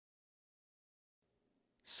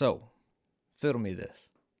So, fiddle me this.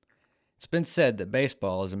 It's been said that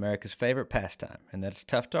baseball is America's favorite pastime, and that it's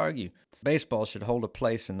tough to argue. Baseball should hold a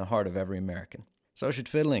place in the heart of every American. So should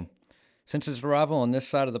fiddling. Since its arrival on this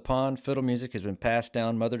side of the pond, fiddle music has been passed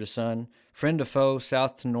down mother to son, friend to foe,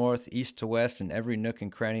 south to north, east to west, and every nook and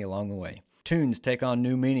cranny along the way. Tunes take on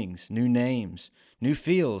new meanings, new names, new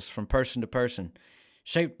feels from person to person.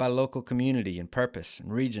 Shaped by local community and purpose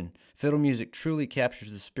and region, fiddle music truly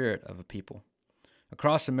captures the spirit of a people.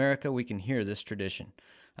 Across America, we can hear this tradition.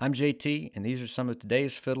 I'm JT, and these are some of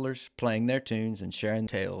today's fiddlers playing their tunes and sharing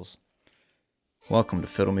tales. Welcome to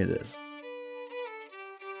Fiddle Me This.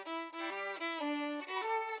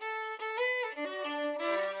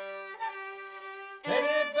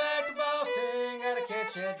 Headed back to Boston, gotta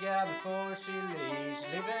catch that gal before she leaves.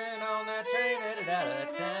 Leaving on that train, headed out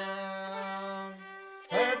of town.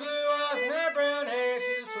 Her blue eyes and her brown hair,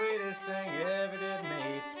 she's the sweetest thing you ever did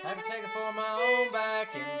meet. I could take her for my own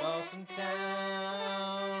back in Boston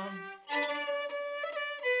town.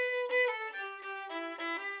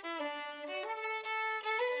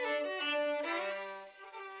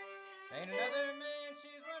 Ain't another man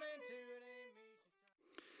she's running to, it ain't me.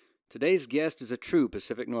 Today's guest is a true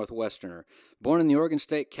Pacific Northwesterner. Born in the Oregon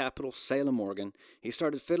State capital, Salem, Oregon, he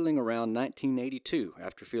started fiddling around 1982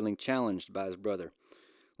 after feeling challenged by his brother.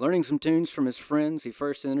 Learning some tunes from his friends, he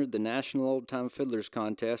first entered the National Old Time Fiddlers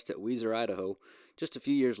Contest at Weiser, Idaho, just a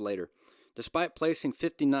few years later. Despite placing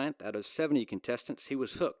 59th out of 70 contestants, he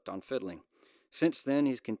was hooked on fiddling. Since then,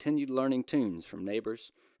 he's continued learning tunes from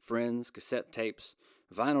neighbors, friends, cassette tapes,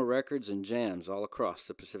 vinyl records, and jams all across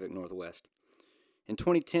the Pacific Northwest. In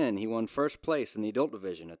 2010, he won first place in the adult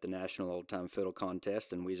division at the National Old Time Fiddle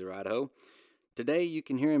Contest in Weiser, Idaho. Today, you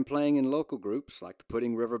can hear him playing in local groups like the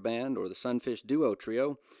Pudding River Band or the Sunfish Duo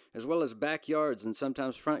Trio, as well as backyards and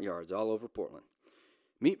sometimes front yards all over Portland.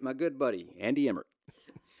 Meet my good buddy, Andy Emmert.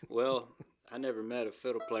 Well, I never met a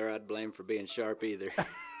fiddle player I'd blame for being sharp either.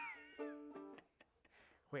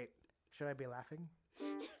 Wait, should I be laughing?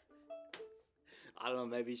 I don't know,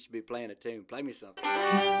 maybe you should be playing a tune. Play me something.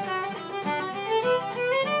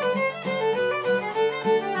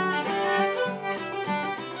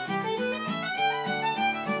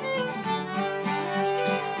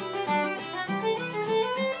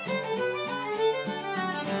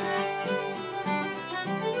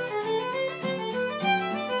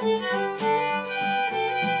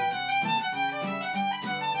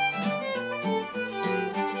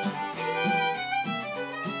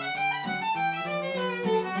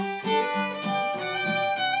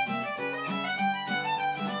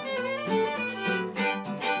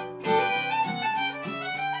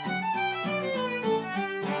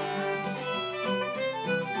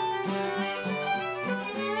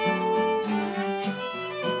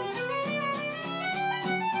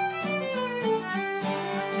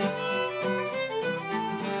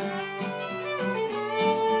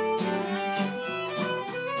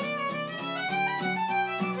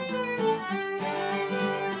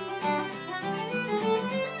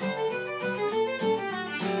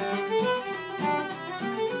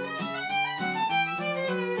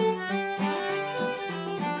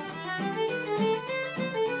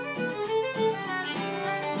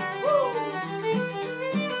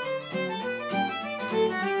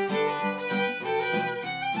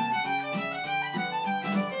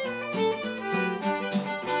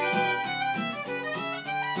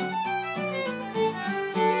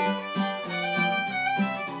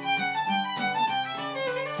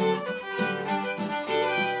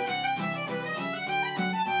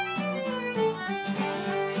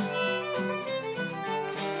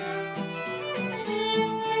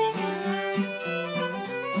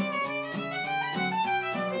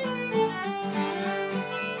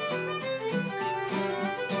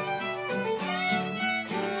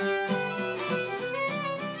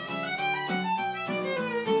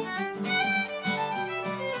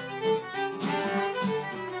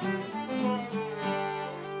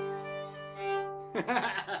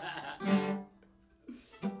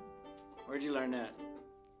 Where'd you learn that?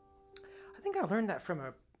 I think I learned that from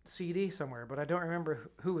a CD somewhere, but I don't remember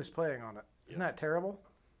who was playing on it. Isn't that terrible?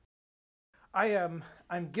 I'm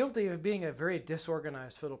guilty of being a very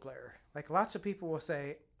disorganized fiddle player. Like lots of people will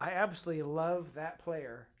say, I absolutely love that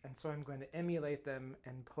player, and so I'm going to emulate them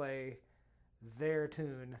and play their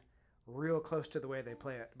tune real close to the way they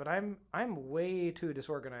play it. But I'm way too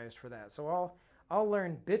disorganized for that. So I'll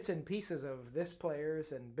learn bits and pieces of this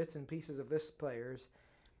player's and bits and pieces of this player's,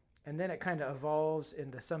 and then it kind of evolves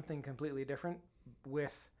into something completely different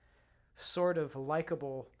with sort of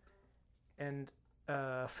likable and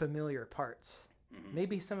familiar parts. Mm-hmm.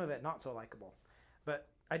 Maybe some of it not so likable, but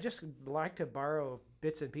I just like to borrow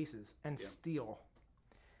bits and pieces and Yeah. steal.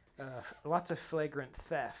 Lots of flagrant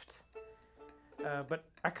theft. But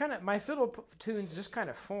my fiddle tunes just kind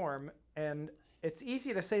of form, and it's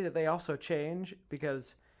easy to say that they also change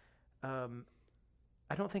because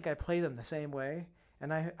I don't think I play them the same way,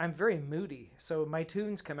 and I'm very moody, so my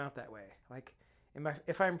tunes come out that way. Like,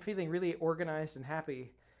 if I'm feeling really organized and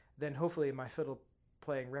happy, then hopefully my fiddle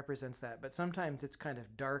playing represents that. But sometimes it's kind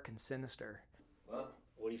of dark and sinister. Well,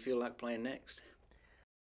 what do you feel like playing next?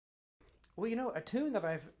 Well, a tune that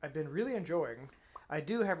I've been really enjoying. I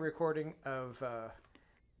do have a recording of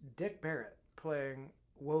Dick Barrett playing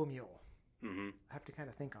Woe Mule. Mm-hmm. I have to kind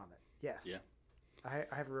of think on it. Yes. Yeah. I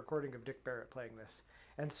have a recording of Dick Barrett playing this.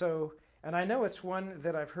 And I know it's one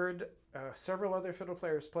that I've heard several other fiddle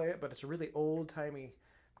players play it, but it's a really old-timey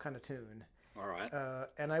kind of tune. All right.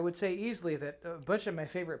 And I would say easily that a bunch of my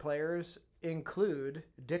favorite players include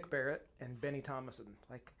Dick Barrett and Benny Thomason.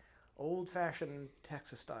 Like, old-fashioned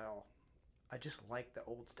Texas style. I just like the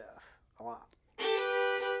old stuff a lot.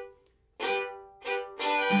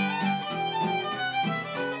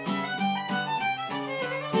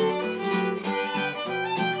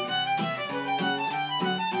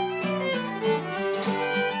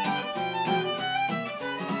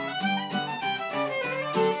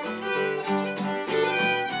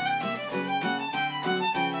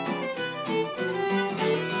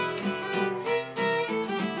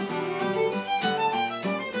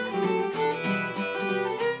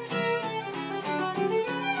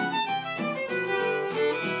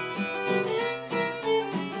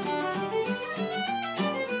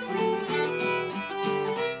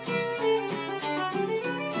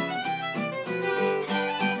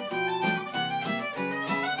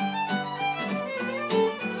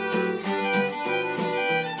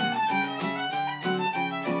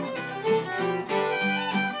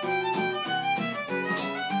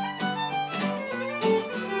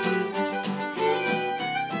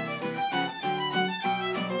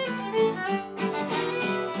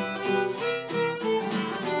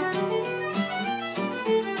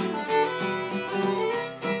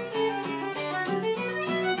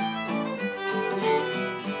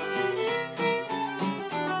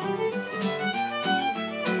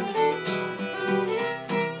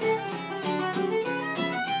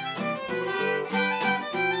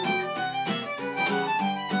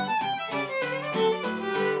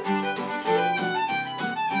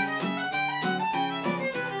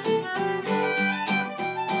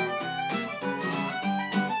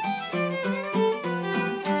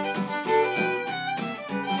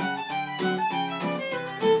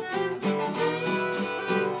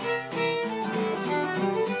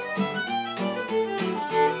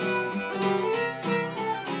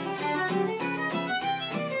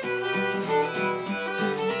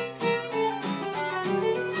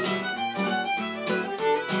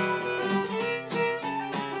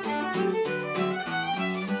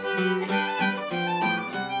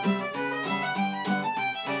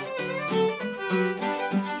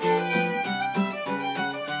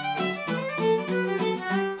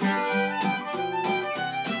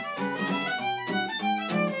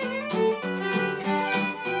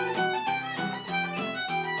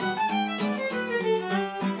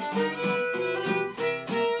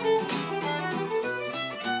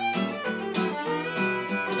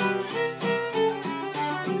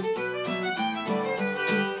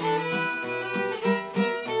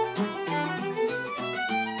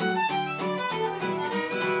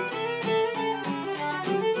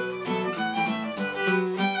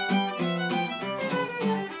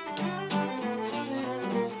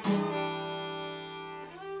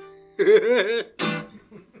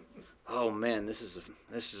 Oh man, this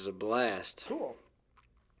is a blast. Cool.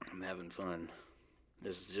 I'm having fun.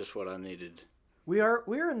 This is just what I needed.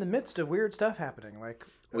 We're in the midst of weird stuff happening, like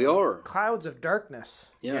We are. clouds of darkness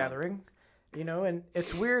Yeah. gathering, and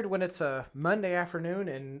it's weird when it's a Monday afternoon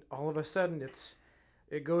and all of a sudden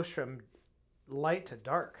it goes from light to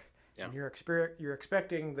dark. Yeah. And you're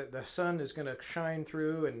expecting that the sun is going to shine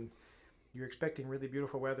through, and you're expecting really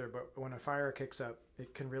beautiful weather, but when a fire kicks up,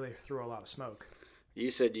 it can really throw a lot of smoke. You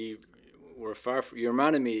said you were you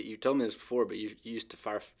reminded me, you told me this before, but you used to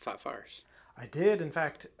fight fires. I did. In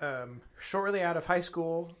fact, shortly out of high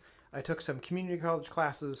school, I took some community college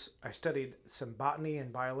classes. I studied some botany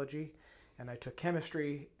and biology, and I took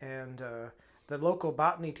chemistry. And the local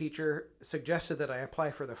botany teacher suggested that I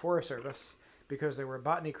apply for the Forest Service because there were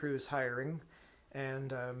botany crews hiring.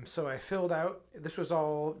 And so I filled out, this was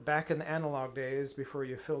all back in the analog days before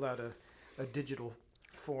you filled out a digital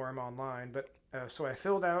form online. But so I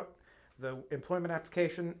filled out the employment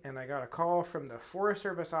application, and I got a call from the Forest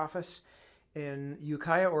Service office in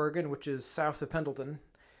Ukiah, Oregon, which is south of Pendleton,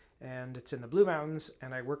 and it's in the Blue Mountains.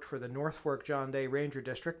 And I worked for the North Fork John Day Ranger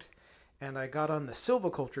District, and I got on the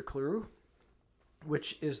silviculture crew,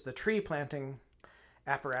 which is the tree planting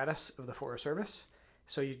apparatus of the Forest Service.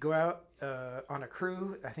 So you'd go out on a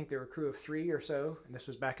crew. I think they were a crew of 3 or so, and this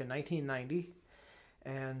was back in 1990.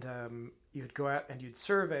 And you'd go out and you'd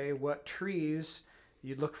survey what trees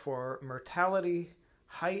you'd look for mortality,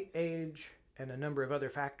 height, age, and a number of other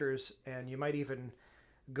factors. And you might even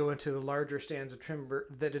go into larger stands of timber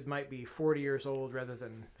that it might be 40 years old rather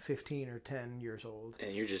than 15 or 10 years old.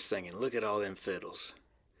 And you're just thinking, look at all them fiddles.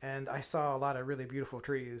 And I saw a lot of really beautiful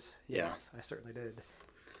trees. Yeah. Yes, I certainly did.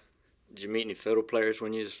 Did you meet any fiddle players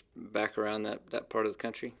when you was back around that part of the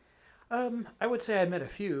country? I would say I met a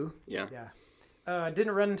few. Yeah. Yeah. I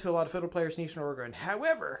didn't run into a lot of fiddle players in Eastern Oregon.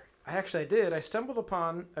 However, I did. I stumbled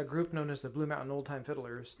upon a group known as the Blue Mountain Old Time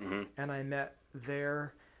Fiddlers, and I met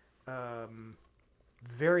their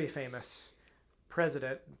very famous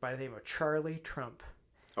president by the name of Charlie Trump.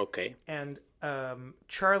 Okay. And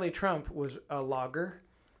Charlie Trump was a logger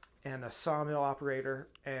and a sawmill operator,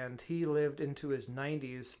 and he lived into his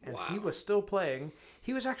 90s, and Wow. he was still playing.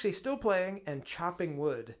 He was actually still playing and chopping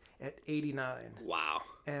wood at 89. Wow.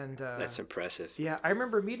 And That's impressive. yeah, I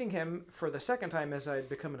remember meeting him for the second time as I'd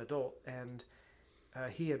become an adult, and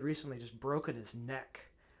he had recently just broken his neck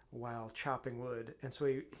while chopping wood, and so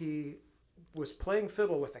he was playing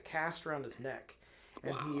fiddle with a cast around his neck,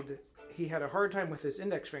 and Wow. he had a hard time with his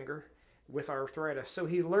index finger with arthritis, so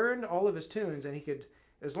he learned all of his tunes, and he could,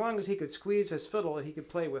 as long as he could squeeze his fiddle and he could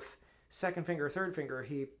play with second finger, third finger,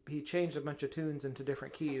 he changed a bunch of tunes into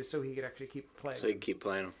different keys so he could actually keep playing. So you can keep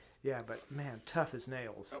playing them. Yeah, but man, tough as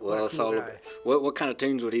nails. Well, that's all. What kind of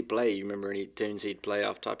tunes would he play? You remember any tunes he'd play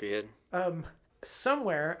off the top of your head?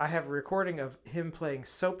 Somewhere I have a recording of him playing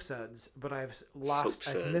Soap Suds, but I've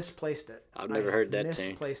misplaced it. I've never heard that tune.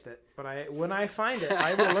 Misplaced it, but when I find it,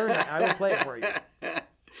 I will learn it. I will play it for you.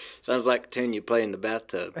 Sounds like a tune you play in the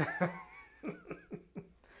bathtub.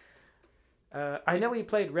 I know he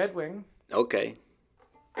played Red Wing. Okay.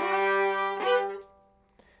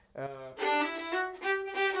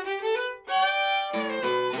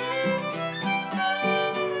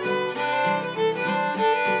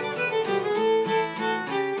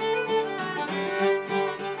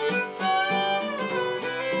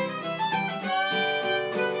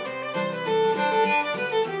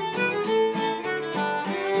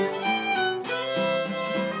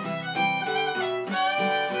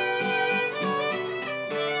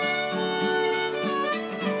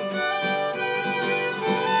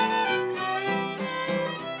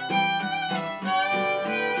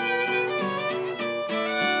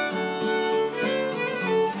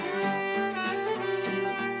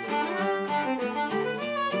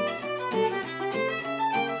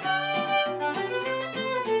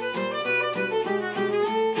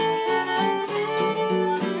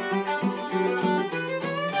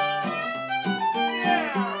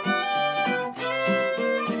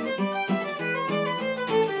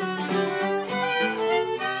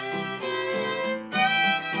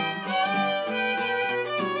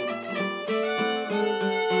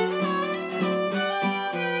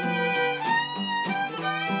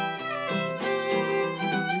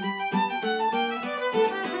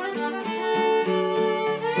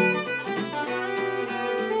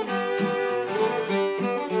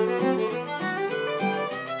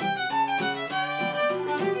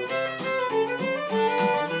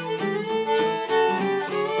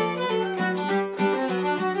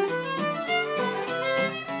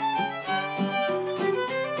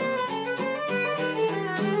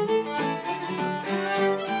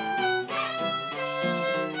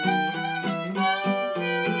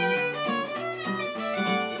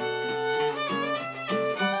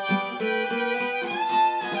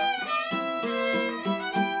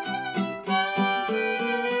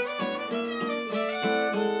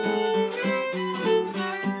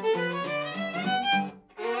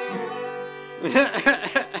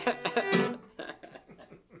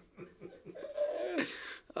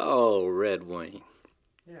 Oh, Red Wing.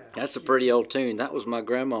 Yeah. That's a pretty old tune. That was my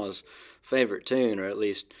grandma's favorite tune, or at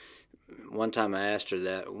least one time I asked her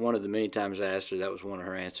that. One of the many times I asked her, that was one of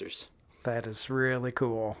her answers. That is really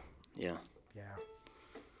cool. Yeah. Yeah.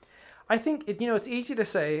 I think, it's easy to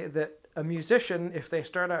say that a musician, if they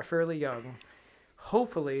start out fairly young,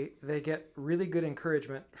 hopefully they get really good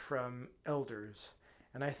encouragement from elders.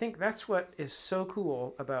 And I think that's what is so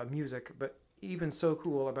cool about music, but even so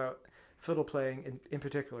cool about fiddle playing in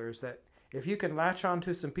particular, is that if you can latch on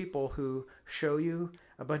to some people who show you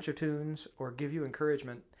a bunch of tunes or give you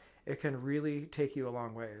encouragement, it can really take you a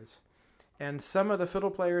long ways. And some of the fiddle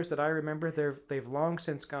players that I remember, they've long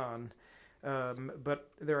since gone. But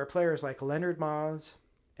there are players like Leonard Moz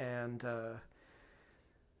and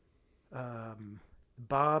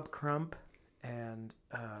Bob Crump and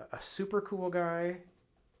a super cool guy.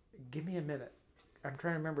 Give me a minute. I'm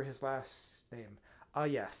trying to remember his last name.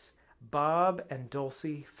 Yes. Bob and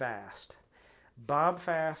Dulcie Fast. Bob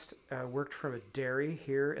Fast worked from a dairy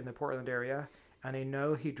here in the Portland area, and I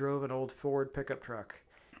know he drove an old Ford pickup truck.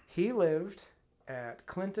 He lived at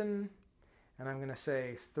Clinton, and I'm going to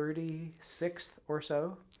say 36th or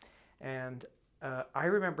so, and I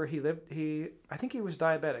remember I think he was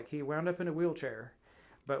diabetic. He wound up in a wheelchair,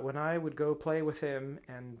 but when I would go play with him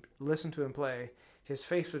and listen to him play, his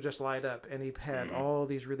face would just light up, and he had all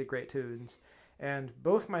these really great tunes. And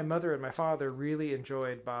both my mother and my father really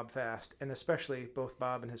enjoyed Bob Fast, and especially both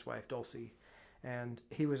Bob and his wife Dulcie. And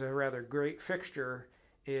he was a rather great fixture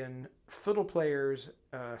in fiddle players'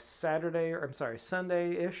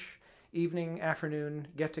 Sunday-ish evening, afternoon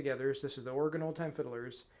get-togethers. This is the Oregon Old Time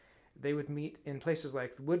Fiddlers. They would meet in places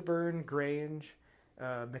like Woodburn Grange,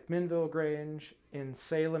 McMinnville Grange, in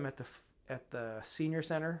Salem at the Senior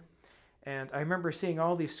Center. And I remember seeing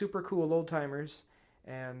all these super cool old-timers.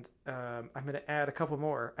 And I'm going to add a couple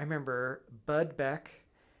more. I remember Bud Beck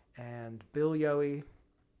and Bill Yohe,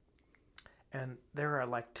 and there are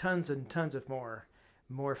like tons and tons of more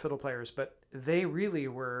fiddle players, but they really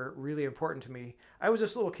were really important to me. I was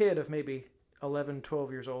this little kid of maybe 11,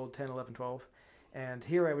 12 years old, 10, 11, 12, and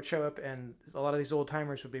here I would show up, and a lot of these old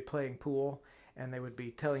timers would be playing pool, and they would be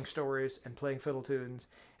telling stories and playing fiddle tunes,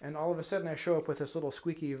 and all of a sudden I show up with this little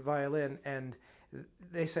squeaky violin, and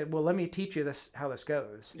they said, well, let me teach you how this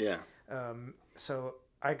goes. Yeah. So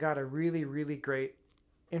I got a really, really great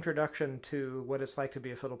introduction to what it's like to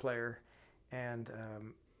be a fiddle player. And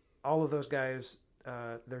all of those guys,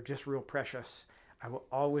 they're just real precious. I will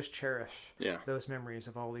always cherish those memories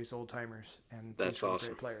of all these old timers and that's really awesome.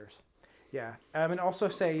 Great players. Yeah. And also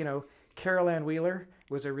say, Carol Ann Wheeler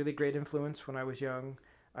was a really great influence when I was young.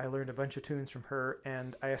 I learned a bunch of tunes from her,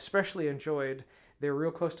 and I especially enjoyed, they were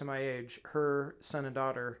real close to my age, her son and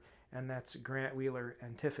daughter, and that's Grant Wheeler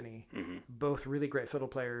and Tiffany, both really great fiddle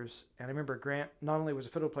players. And I remember Grant not only was a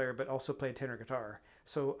fiddle player, but also played tenor guitar.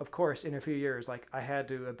 So, of course, in a few years, I had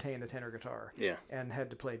to obtain a tenor guitar and had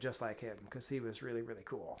to play just like him because he was really, really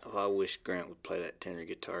cool. Oh, I wish Grant would play that tenor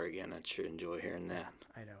guitar again. I'd sure enjoy hearing that.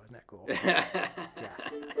 I know, isn't that cool? Yeah.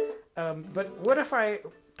 But what if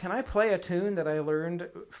can I play a tune that I learned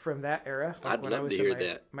from that era? Like I'd when love I was to hear in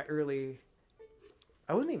that. My early,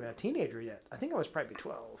 I wasn't even a teenager yet. I think I was probably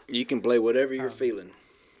 12. You can play whatever you're feeling.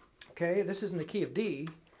 Okay, this is in the key of D,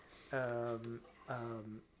 and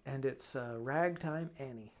it's Ragtime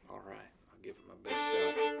Annie. All right, I'll give it my best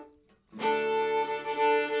shot.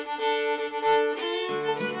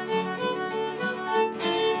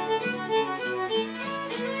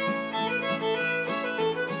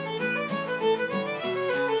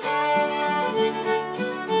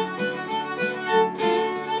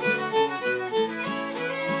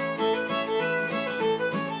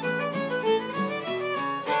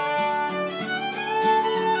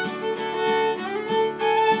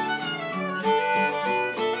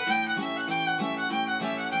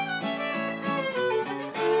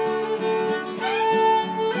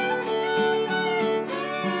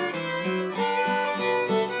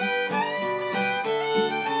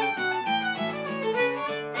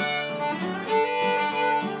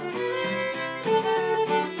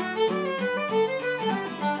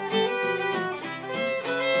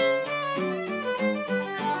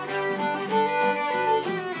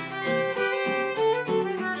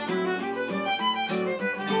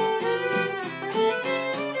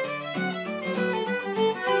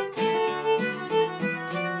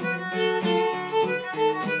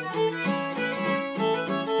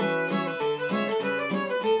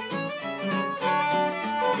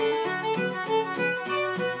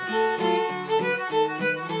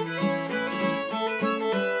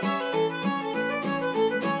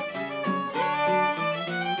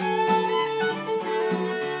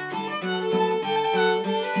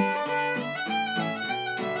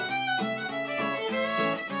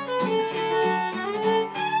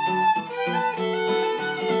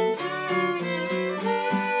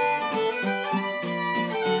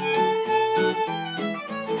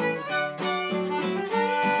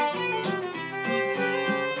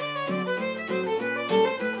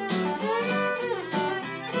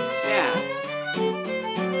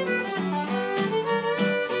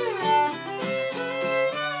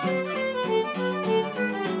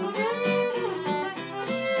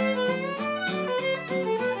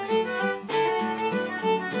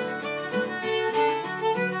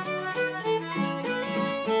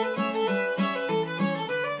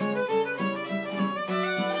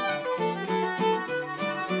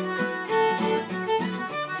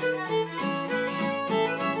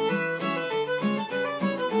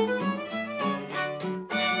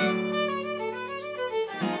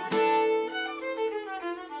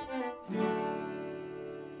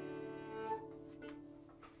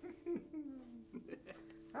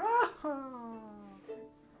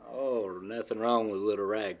 nothing wrong with a little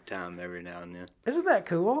ragtime every now and then. Isn't that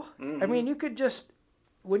cool? Mm-hmm. I mean, you could just,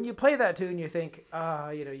 when you play that tune, you think,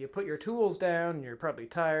 you put your tools down, and you're probably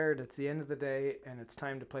tired, it's the end of the day, and it's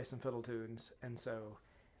time to play some fiddle tunes. And so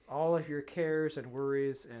all of your cares and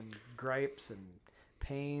worries and gripes and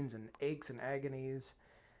pains and aches and agonies,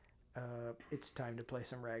 it's time to play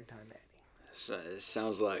some Ragtime Annie. So it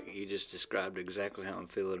sounds like you just described exactly how I'm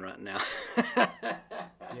feeling right now.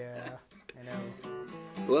 Yeah, I know.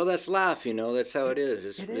 Well, that's life, That's how it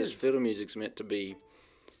is. It This is. fiddle music's meant to be,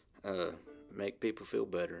 make people feel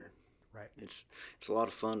better. Right. It's a lot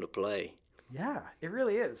of fun to play. Yeah, it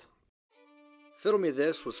really is. Fiddle Me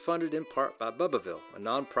This was funded in part by Bubbaville, a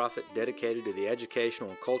nonprofit dedicated to the educational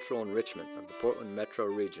and cultural enrichment of the Portland metro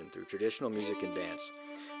region through traditional music and dance.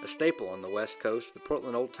 A staple on the West Coast, the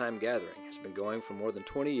Portland Old Time Gathering has been going for more than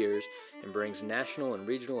 20 years and brings national and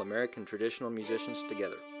regional American traditional musicians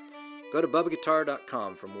together. Go to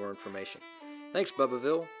BubbaGuitar.com for more information. Thanks,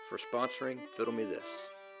 Bubbaville, for sponsoring Fiddle Me This.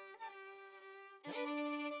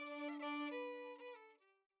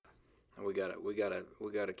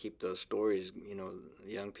 We gotta keep those stories.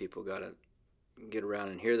 Young people gotta get around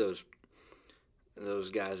and hear those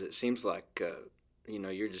guys. It seems like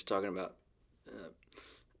you're just talking about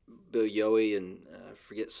Bill Yohe and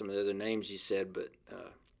forget some of the other names you said, but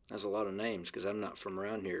that's a lot of names because I'm not from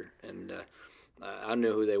around here, and I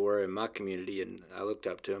knew who they were in my community, and I looked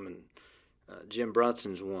up to them. And Jim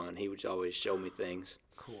Brunson's one. He would always show me things.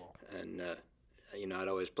 Cool. And I'd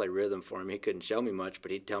always play rhythm for him. He couldn't show me much,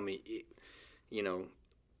 but he'd tell me,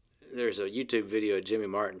 there's a YouTube video of Jimmy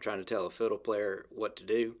Martin trying to tell a fiddle player what to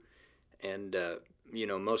do. And,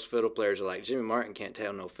 most fiddle players are like, Jimmy Martin can't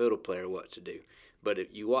tell no fiddle player what to do. But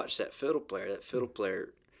if you watch that fiddle player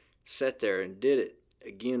sat there and did it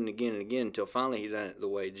again and again and again until finally he done it the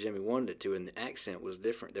way Jimmy wanted it to, and the accent was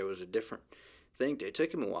different. There was a different thing to it. It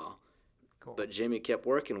took him a while. Cool. But Jimmy kept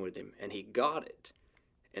working with him, and he got it.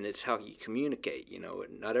 And it's how you communicate,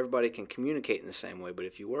 Not everybody can communicate in the same way, but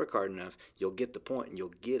if you work hard enough, you'll get the point and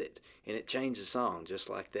you'll get it. And it changed the song just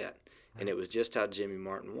like that. Right. And it was just how Jimmy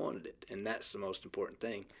Martin wanted it. And that's the most important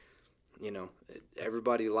thing.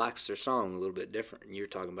 Everybody likes their song a little bit different, and you were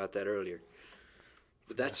talking about that earlier.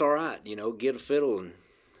 But that's all right, get a fiddle and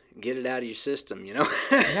get it out of your system, Yeah.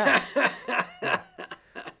 Yeah.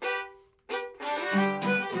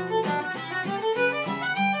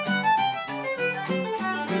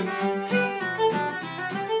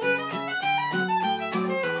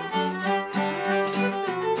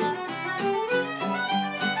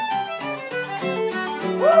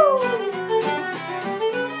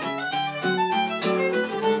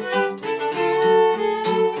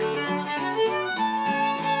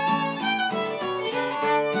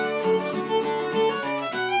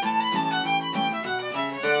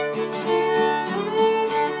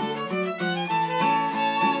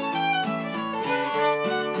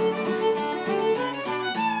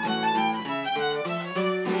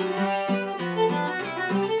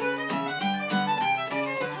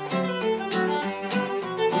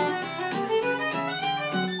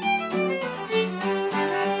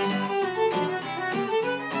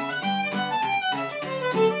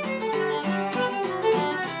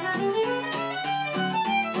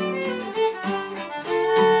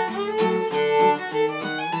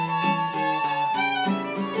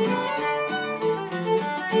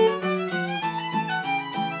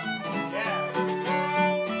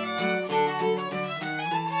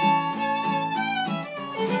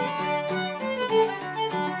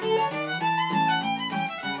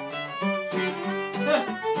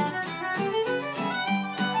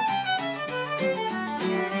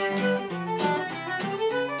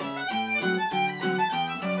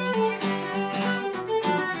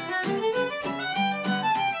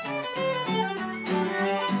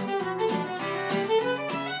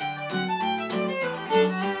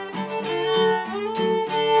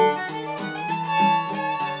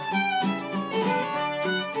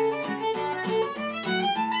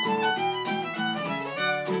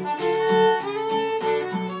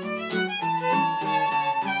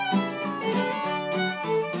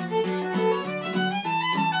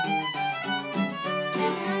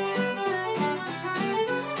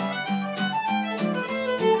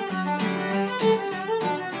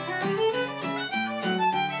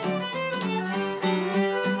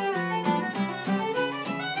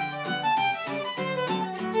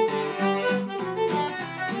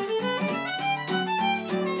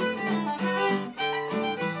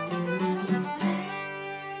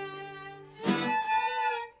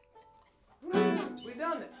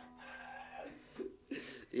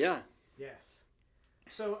 Yeah. Yes.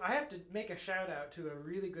 So I have to make a shout out to a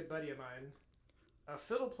really good buddy of mine, a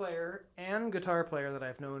fiddle player and guitar player that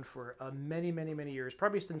I've known for many, many, many years,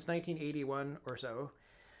 probably since 1981 or so.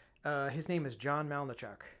 His name is John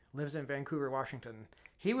Malnichuk. Lives in Vancouver, Washington.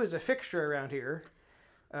 He was a fixture around here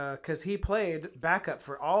because he played backup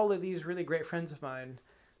for all of these really great friends of mine.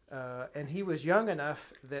 And he was young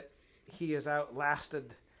enough that he has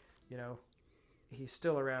outlasted, he's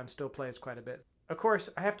still around, still plays quite a bit. Of course,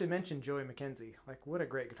 I have to mention Joey McKenzie. Like, what a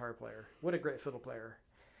great guitar player. What a great fiddle player.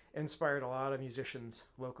 Inspired a lot of musicians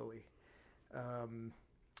locally.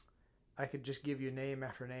 I could just give you name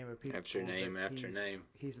after name of people. After name after name.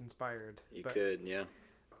 He's inspired. You could, yeah.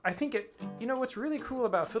 I think what's really cool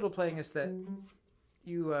about fiddle playing is that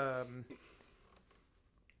you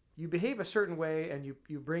behave a certain way, and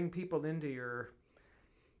you bring people into your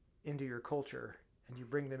culture, and you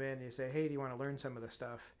bring them in and you say, hey, do you want to learn some of this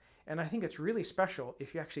stuff? And I think it's really special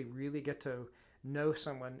if you actually really get to know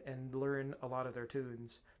someone and learn a lot of their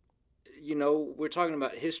tunes. We're talking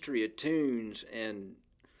about history of tunes and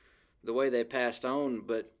the way they passed on,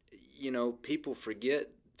 but people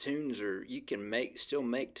forget tunes you can still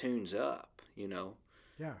make tunes up,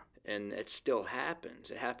 Yeah. And it still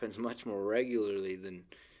happens. It happens much more regularly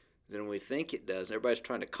than we think it does. Everybody's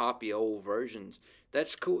trying to copy old versions.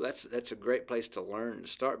 That's cool. That's a great place to learn to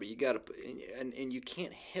start. But you got to and you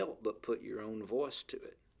can't help but put your own voice to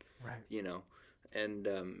it. Right.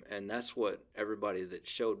 And that's what everybody that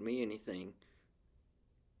showed me anything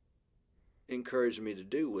encouraged me to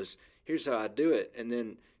do was, here's how I do it. And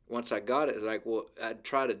then once I got it, it's like, well, I'd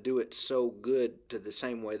try to do it so good to the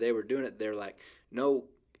same way they were doing it. They're like, no,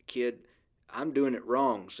 kid, I'm doing it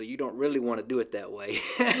wrong, so you don't really want to do it that way.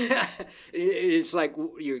 It's like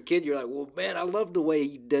you're a kid. You're like, well, man, I love the way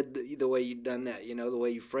you did the way you done that. The way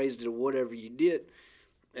you phrased it or whatever you did,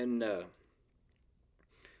 and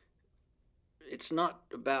it's not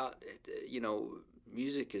about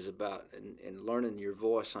music is about and learning your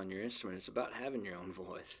voice on your instrument. It's about having your own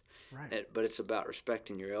voice, right? But it's about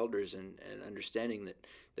respecting your elders and understanding that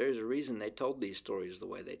there's a reason they told these stories the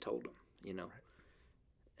way they told them. Right.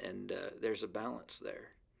 And there's a balance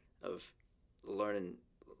there of learning,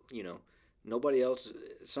 nobody else,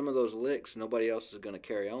 some of those licks, nobody else is going to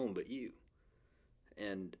carry on but you.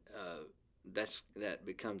 And that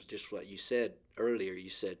becomes just what you said earlier. You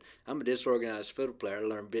said, I'm a disorganized fiddle player. I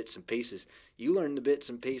learn bits and pieces. You learn the bits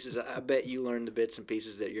and pieces. I bet you learn the bits and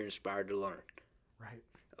pieces that you're inspired to learn. Right.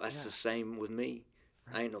 That's the same with me.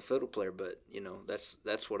 Right. I ain't no fiddle player, but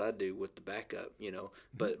that's what I do with the backup.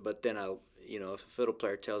 But then I'll if a fiddle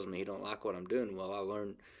player tells me he don't like what I'm doing, well, I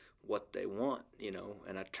learn what they want,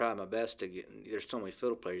 and I try my best to get. There's so many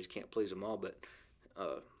fiddle players, you can't please them all, but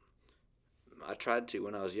I tried to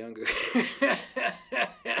when I was younger.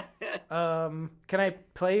 Can I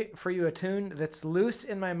play for you a tune that's loose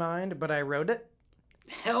in my mind, but I wrote it?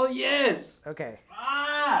 Hell yes! Okay.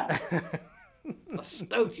 I'm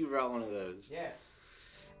stoked you brought one of those. Yes.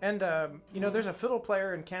 And, there's a fiddle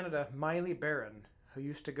player in Canada, Miley Barron, who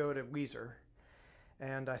used to go to Weezer.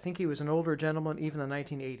 And I think he was an older gentleman, even in the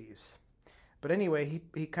 1980s. But anyway,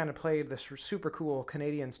 he kind of played this super cool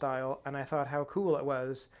Canadian style, and I thought how cool it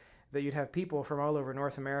was that you'd have people from all over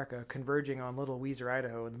North America converging on little Weezer,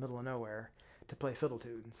 Idaho, in the middle of nowhere to play fiddle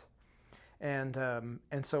tunes. And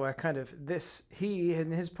so I kind of, he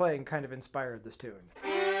and his playing kind of inspired this tune.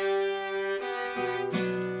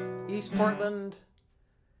 East Portland,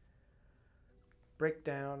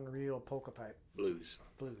 breakdown, real polka pipe. Blues.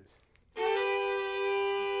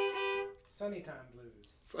 Sunny time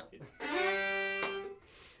blues.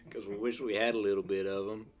 Because we wish we had a little bit of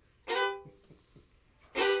them.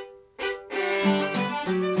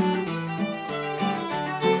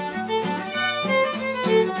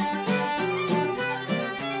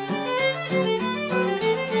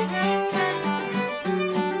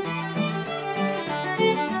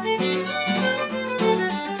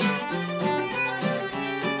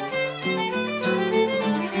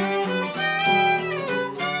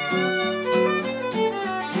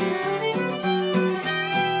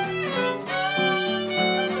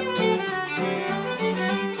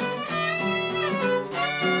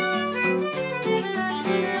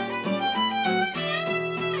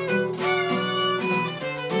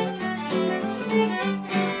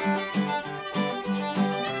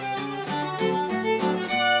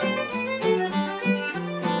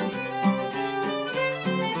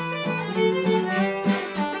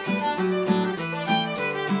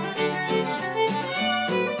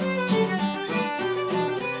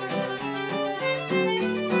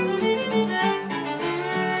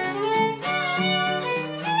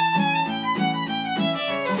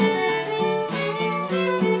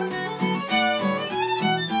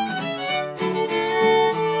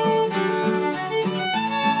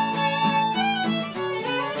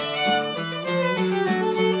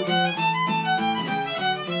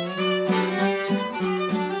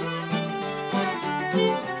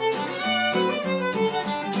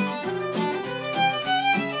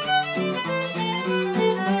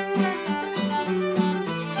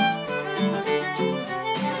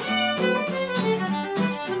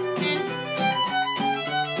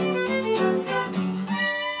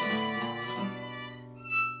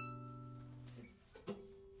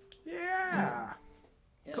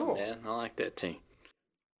 tune.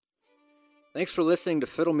 Thanks for listening to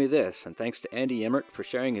Fiddle Me This, and thanks to Andy Emmert for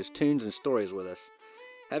sharing his tunes and stories with us.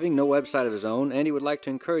 Having no website of his own, Andy would like to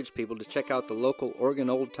encourage people to check out the local Oregon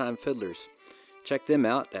Old Time Fiddlers. Check them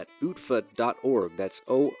out at ootfa.org. That's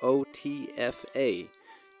OOTFA.org,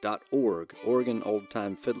 Oregon Old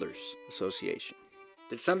Time Fiddlers Association.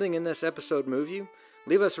 Did something in this episode move you?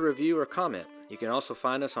 Leave us a review or comment. You can also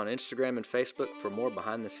find us on Instagram and Facebook for more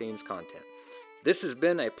behind-the-scenes content. This has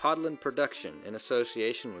been a Podland production in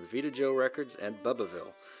association with Vita Joe Records and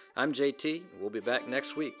Bubbaville. I'm JT. We'll be back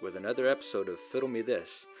next week with another episode of Fiddle Me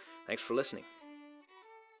This. Thanks for listening.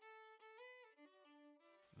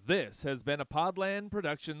 This has been a Podland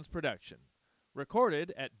Productions production,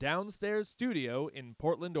 recorded at Downstairs Studio in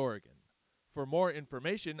Portland, Oregon. For more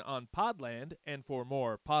information on Podland and for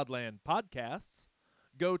more Podland podcasts,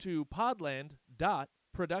 go to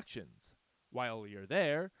podland.productions. While you're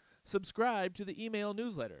there, subscribe to the email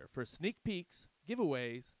newsletter for sneak peeks,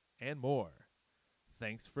 giveaways, and more.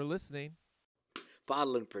 Thanks for listening.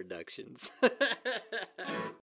 Podland Productions.